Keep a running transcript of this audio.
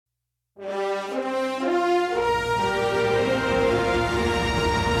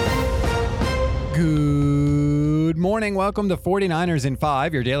morning. Welcome to 49ers in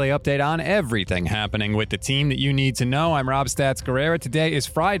 5, your daily update on everything happening with the team that you need to know. I'm Rob Stats Guerrera. Today is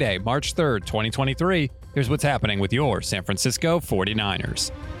Friday, March 3rd, 2023. Here's what's happening with your San Francisco 49ers.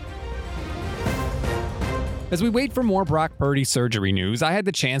 As we wait for more Brock Purdy surgery news, I had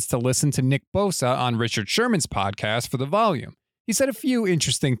the chance to listen to Nick Bosa on Richard Sherman's podcast for The Volume. He said a few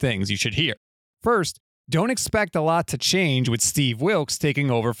interesting things you should hear. First, don't expect a lot to change with Steve Wilks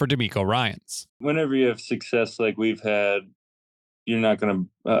taking over for DeMeco Ryans. Whenever you have success like we've had, you're not going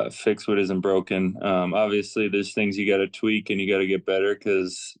to fix what isn't broken. Obviously, there's things you got to tweak and you got to get better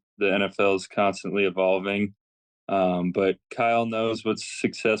because the NFL is constantly evolving. But Kyle knows what's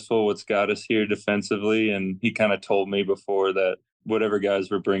successful, what's got us here defensively. And he kind of told me before that whatever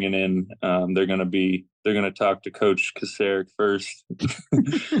guys we're bringing in, they're going to talk to Coach Kasarik first,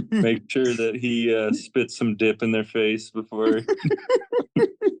 make sure that he spits some dip in their face before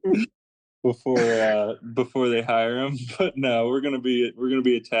they hire him. But no, we're going to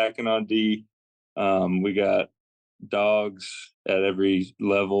be attacking on D. We got dogs at every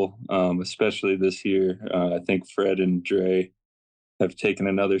level, especially this year. I think Fred and Dre have taken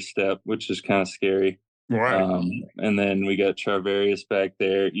another step, which is kind of scary. Right. And then we got Charvarius back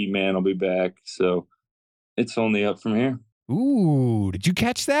there. E-Man will be back. So it's only up from here. Ooh, did you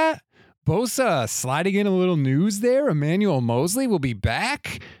catch that? Bosa sliding in a little news there. Emmanuel Moseley will be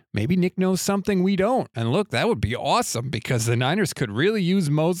back. Maybe Nick knows something we don't. And look, that would be awesome because the Niners could really use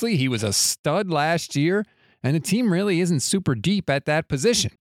Moseley. He was a stud last year, and the team really isn't super deep at that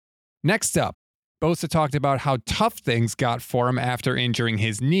position. Next up, Bosa talked about how tough things got for him after injuring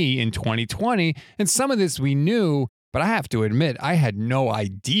his knee in 2020, and some of this we knew, but I have to admit, I had no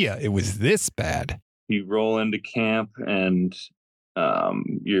idea it was this bad. You roll into camp and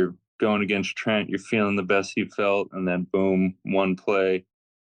you're going against Trent, you're feeling the best you felt, and then boom, one play.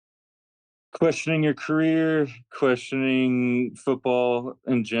 Questioning your career, questioning football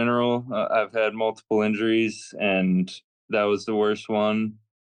in general. I've had multiple injuries, and that was the worst one.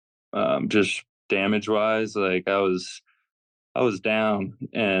 Just damage-wise, like I was down,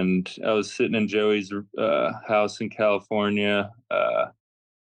 and I was sitting in Joey's house in California,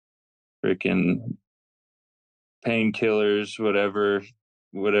 freaking painkillers, whatever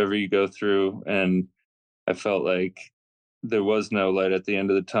you go through, and I felt like there was no light at the end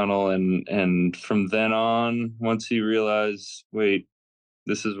of the tunnel, and from then on, once you realize, wait,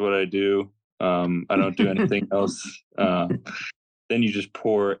 this is what I do, I don't do anything else, then you just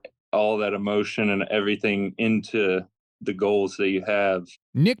pour all that emotion and everything into the goals that you have.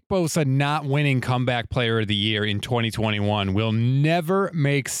 Nick Bosa not winning Comeback Player of the Year in 2021 will never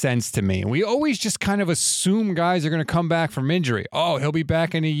make sense to me. We always just kind of assume guys are going to come back from injury. Oh, he'll be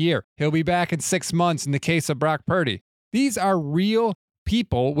back in a year. He'll be back in 6 months in the case of Brock Purdy. These are real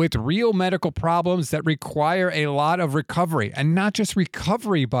people with real medical problems that require a lot of recovery. And not just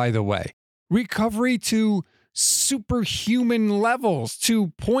recovery, by the way. Recovery to superhuman levels, to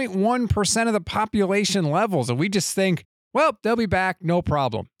 0.1% of the population levels. And we just think, well, they'll be back, no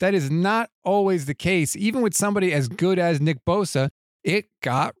problem. That is not always the case. Even with somebody as good as Nick Bosa, it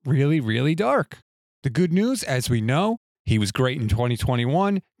got really, really dark. The good news, as we know, he was great in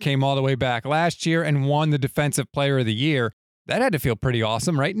 2021, came all the way back last year, and won the Defensive Player of the Year. That had to feel pretty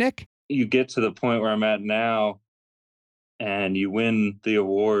awesome, right, Nick? You get to the point where I'm at now, and you win the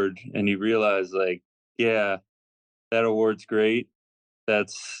award, and you realize, like, yeah, that award's great.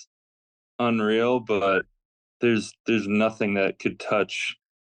 That's unreal, but there's nothing that could touch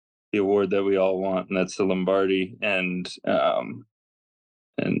the award that we all want, and that's the Lombardi. And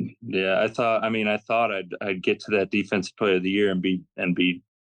yeah, I thought I'd get to that Defensive Player of the Year and be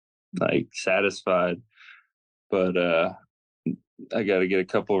like satisfied, but I got to get a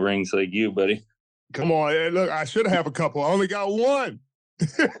couple of rings like you, buddy. Come on, hey, look, I should have a couple. I only got one.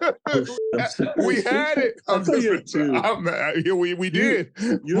 We had it. We did.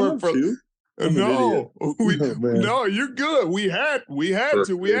 You don't have two? No, you're good. We had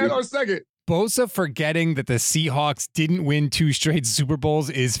to. We had our second. Bosa forgetting that the Seahawks didn't win 2 straight Super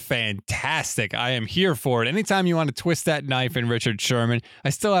Bowls is fantastic. I am here for it. Anytime you want to twist that knife in Richard Sherman, I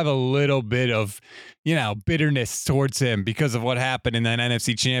still have a little bit of, bitterness towards him because of what happened in that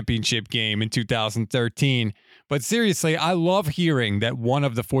NFC Championship game in 2013. But seriously, I love hearing that one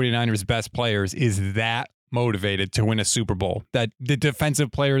of the 49ers' best players is that motivated to win a Super Bowl, that the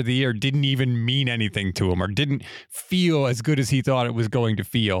Defensive Player of the Year didn't even mean anything to him or didn't feel as good as he thought it was going to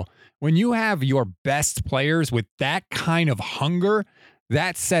feel. When you have your best players with that kind of hunger,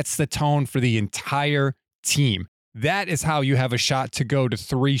 that sets the tone for the entire team. That is how you have a shot to go to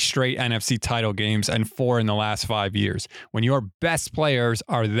 3 straight NFC title games and 4 in the last 5 years. When your best players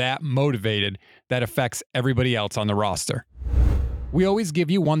are that motivated, that affects everybody else on the roster. We always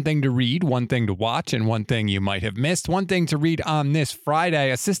give you one thing to read, one thing to watch, and one thing you might have missed. One thing to read on this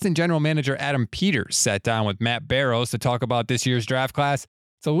Friday, Assistant General Manager Adam Peters sat down with Matt Barrows to talk about this year's draft class.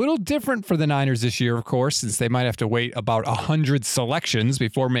 It's a little different for the Niners this year, of course, since they might have to wait about 100 selections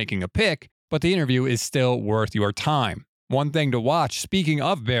before making a pick, but the interview is still worth your time. One thing to watch, speaking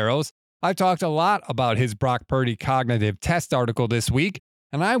of Barrows, I've talked a lot about his Brock Purdy cognitive test article this week,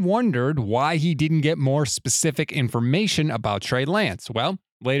 and I wondered why he didn't get more specific information about Trey Lance. Well,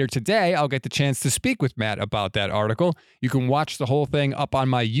 later today, I'll get the chance to speak with Matt about that article. You can watch the whole thing up on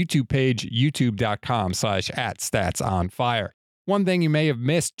my YouTube page, youtube.com/@statsonfire. One thing you may have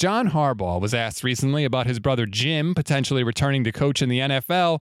missed, John Harbaugh was asked recently about his brother Jim potentially returning to coach in the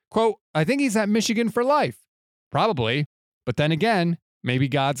NFL. Quote, I think he's at Michigan for life. Probably. But then again, maybe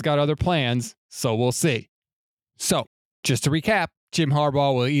God's got other plans, so we'll see. So, just to recap, Jim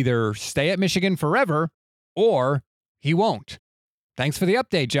Harbaugh will either stay at Michigan forever or he won't. Thanks for the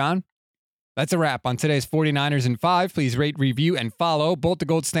update, John. That's a wrap on today's 49ers in 5. Please rate, review, and follow both the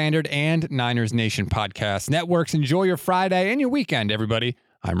Gold Standard and Niners Nation podcast networks. Enjoy your Friday and your weekend, everybody.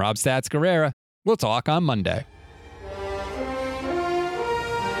 I'm Rob Stats Guerrera. We'll talk on Monday.